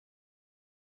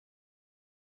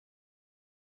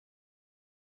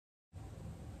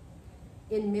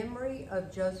In memory of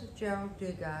Joseph Gerald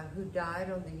Dugas, who died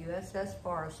on the USS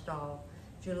Forrestal,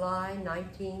 July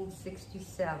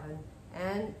 1967,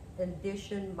 and in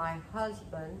addition, my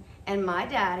husband and my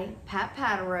daddy, Pat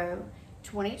Patereau,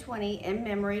 2020 in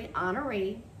memory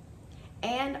honoree,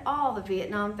 and all the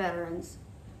Vietnam veterans,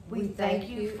 we thank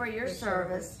you for your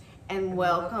service and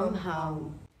welcome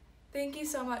home. Thank you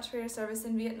so much for your service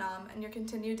in Vietnam and your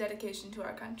continued dedication to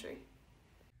our country.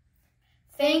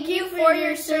 Thank you for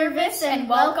your service and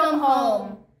welcome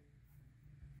home.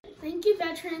 Thank you,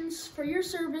 veterans, for your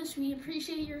service. We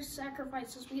appreciate your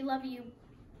sacrifices. We love you.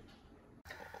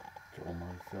 To all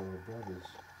my fellow brothers,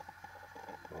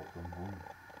 welcome home.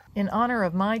 In honor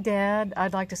of my dad,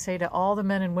 I'd like to say to all the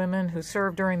men and women who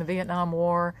served during the Vietnam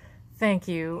War, thank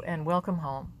you and welcome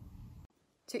home.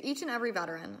 To each and every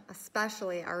veteran,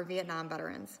 especially our Vietnam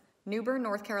veterans, New Bern,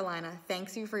 North Carolina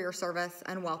thanks you for your service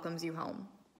and welcomes you home.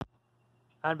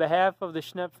 On behalf of the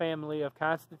Schnepp family of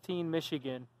Constantine,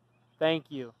 Michigan,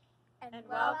 thank you. And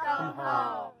welcome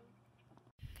home.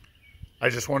 I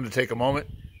just wanted to take a moment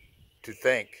to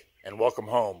thank and welcome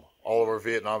home all of our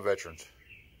Vietnam veterans.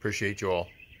 Appreciate you all.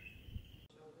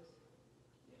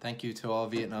 Thank you to all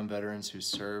Vietnam veterans who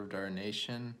served our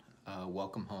nation.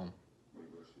 Welcome home.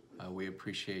 We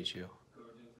appreciate you.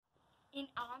 In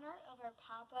honor of our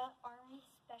Papa, Army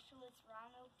Specialist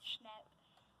Ronald Schnepp,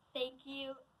 thank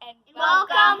you and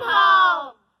welcome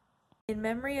home. In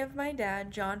memory of my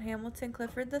dad, John Hamilton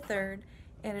Clifford III,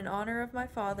 and in honor of my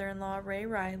father-in-law, Ray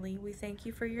Riley, we thank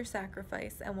you for your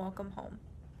sacrifice and welcome home.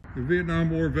 The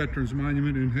Vietnam War Veterans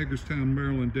Monument in Hagerstown,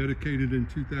 Maryland, dedicated in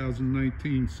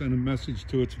 2019, sent a message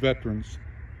to its veterans.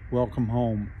 Welcome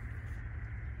home.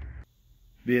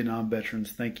 Vietnam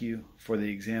veterans, thank you for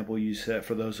the example you set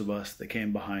for those of us that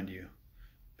came behind you.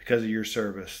 Because of your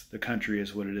service, the country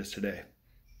is what it is today.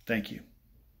 Thank you.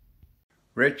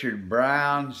 Richard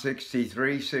Brown,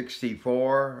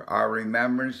 6364, our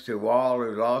remembrance to all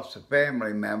who lost a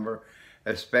family member,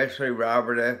 especially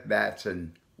Robert F.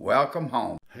 Batson. Welcome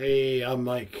home. Hey, I'm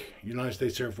Mike, United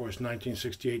States Air Force,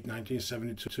 1968,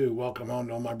 1972. Welcome home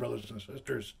to all my brothers and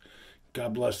sisters.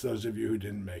 God bless those of you who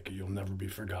didn't make it. You'll never be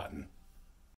forgotten.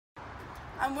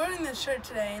 I'm wearing this shirt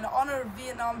today in honor of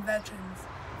Vietnam veterans.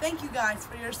 Thank you guys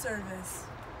for your service.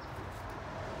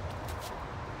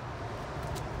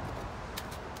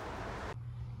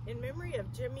 In memory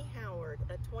of Jimmy Howard,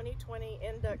 a 2020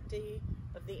 inductee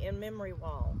of the In Memory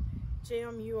Wall.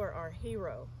 Jim, you are our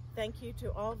hero. Thank you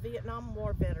to all Vietnam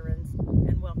War veterans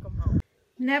and welcome home.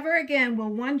 Never again will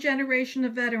one generation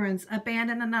of veterans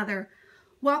abandon another.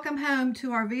 Welcome home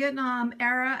to our Vietnam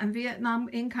era and Vietnam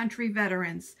in-country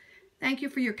veterans. Thank you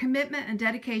for your commitment and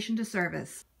dedication to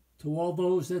service. To all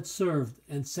those that served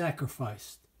and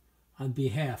sacrificed on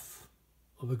behalf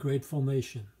of a grateful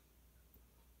nation,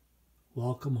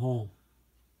 welcome home.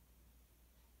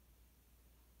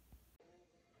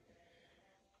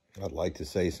 I'd like to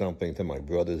say something to my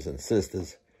brothers and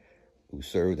sisters who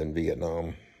served in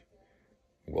Vietnam.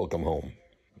 Welcome home.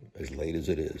 As late as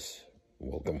it is,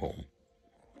 welcome home.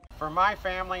 For my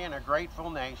family and a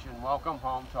grateful nation, welcome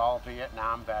home to all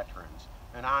Vietnam veterans.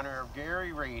 In honor of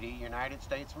Gary Reedy, United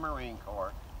States Marine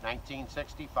Corps,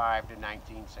 1965 to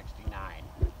 1969.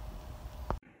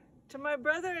 To my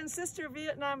brother and sister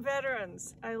Vietnam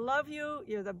veterans, I love you.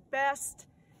 You're the best.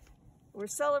 We're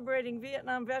celebrating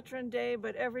Vietnam Veteran Day,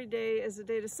 but every day is a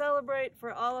day to celebrate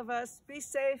for all of us. Be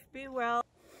safe, be well.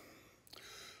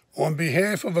 On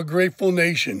behalf of a grateful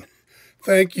nation,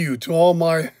 thank you to all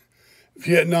my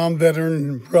Vietnam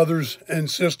veteran brothers and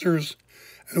sisters,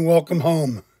 and welcome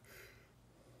home.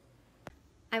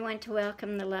 I want to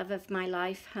welcome the love of my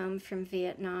life home from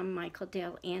Vietnam, Michael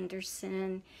Dale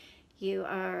Anderson. You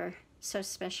are so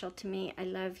special to me. I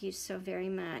love you so very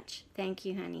much. Thank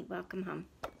you, honey. Welcome home.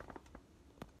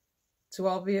 To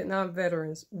all Vietnam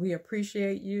veterans, we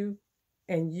appreciate you,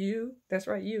 and you, that's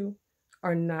right, you,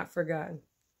 are not forgotten.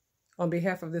 On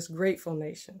behalf of this grateful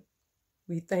nation,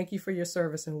 we thank you for your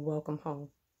service and welcome home.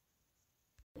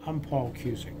 I'm Paul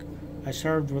Cusick. I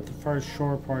served with the 1st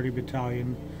Shore Party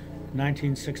Battalion,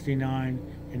 1969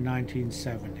 and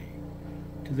 1970.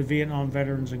 To the Vietnam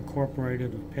Veterans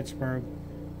Incorporated of Pittsburgh,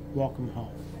 welcome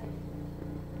home.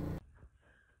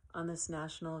 On this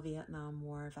National Vietnam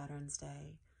War Veterans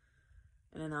Day,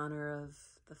 and in honor of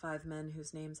the 5 men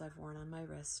whose names I've worn on my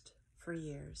wrist for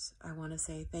years, I want to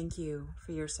say thank you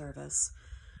for your service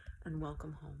and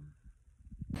welcome home.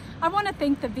 I want to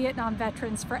thank the Vietnam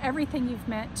veterans for everything you've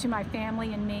meant to my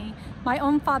family and me. My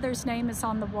own father's name is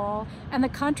on the wall, and the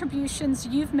contributions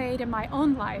you've made in my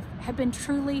own life have been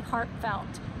truly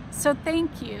heartfelt. So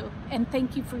thank you, and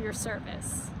thank you for your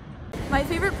service. My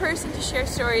favorite person to share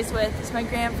stories with is my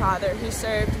grandfather, who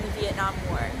served in the Vietnam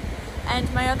War.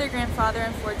 And my other grandfather,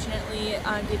 unfortunately,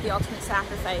 gave the ultimate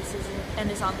sacrifices, and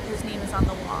his name is on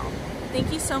the wall.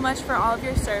 Thank you so much for all of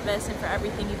your service and for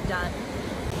everything you've done.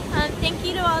 Thank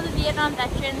you to all the Vietnam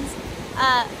veterans.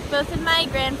 Both of my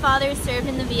grandfathers served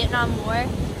in the Vietnam War.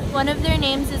 One of their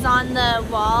names is on the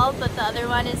wall, but the other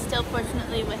one is still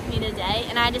fortunately with me today.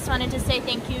 And I just wanted to say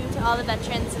thank you to all the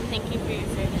veterans and thank you for your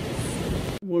service.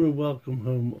 I want to welcome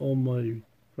home all my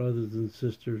brothers and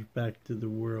sisters back to the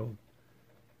world.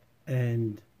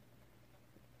 And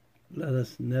let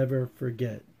us never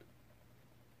forget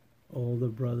all the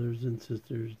brothers and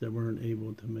sisters that weren't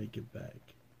able to make it back.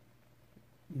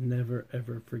 Never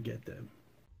ever forget them.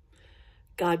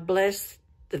 God bless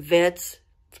the vets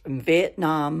from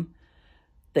Vietnam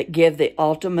that give the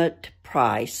ultimate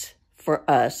price for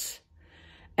us,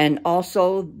 and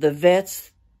also the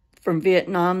vets from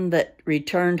Vietnam that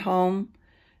returned home.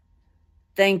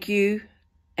 Thank you,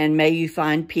 and may you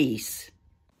find peace.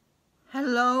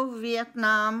 Hello,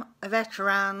 Vietnam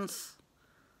veterans.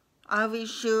 I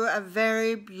wish you a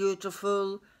very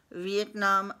beautiful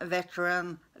Vietnam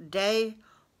Veteran Day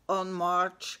on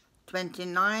March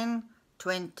 29,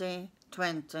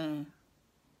 2020.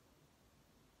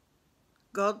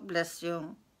 God bless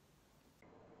you.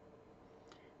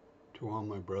 To all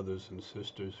my brothers and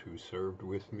sisters who served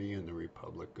with me in the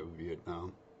Republic of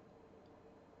Vietnam,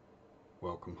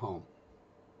 welcome home.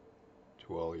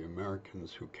 To all the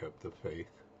Americans who kept the faith,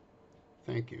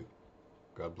 thank you.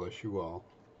 God bless you all.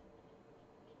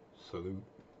 Salute.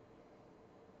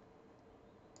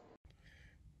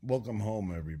 Welcome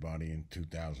home, everybody, in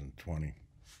 2020.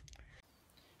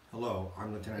 Hello,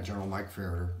 I'm Lieutenant General Mike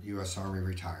Farrader, U.S. Army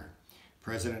retired,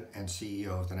 President and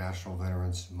CEO of the National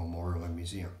Veterans Memorial and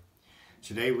Museum.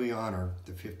 Today we honor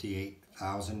the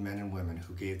 58,000 men and women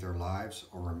who gave their lives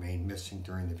or remained missing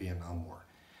during the Vietnam War.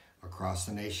 Across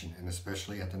the nation, and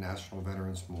especially at the National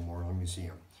Veterans Memorial and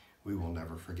Museum, we will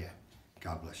never forget.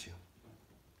 God bless you.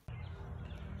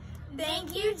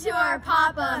 Thank you to our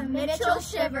Papa, Mitchell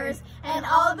Shivers, and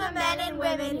all the men and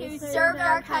women who served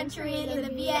our country in the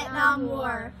Vietnam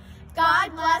War.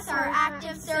 God bless our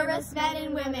active service men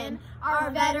and women, our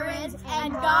veterans,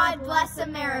 and God bless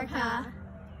America.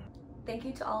 Thank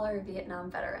you to all our Vietnam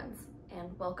veterans,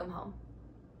 and welcome home.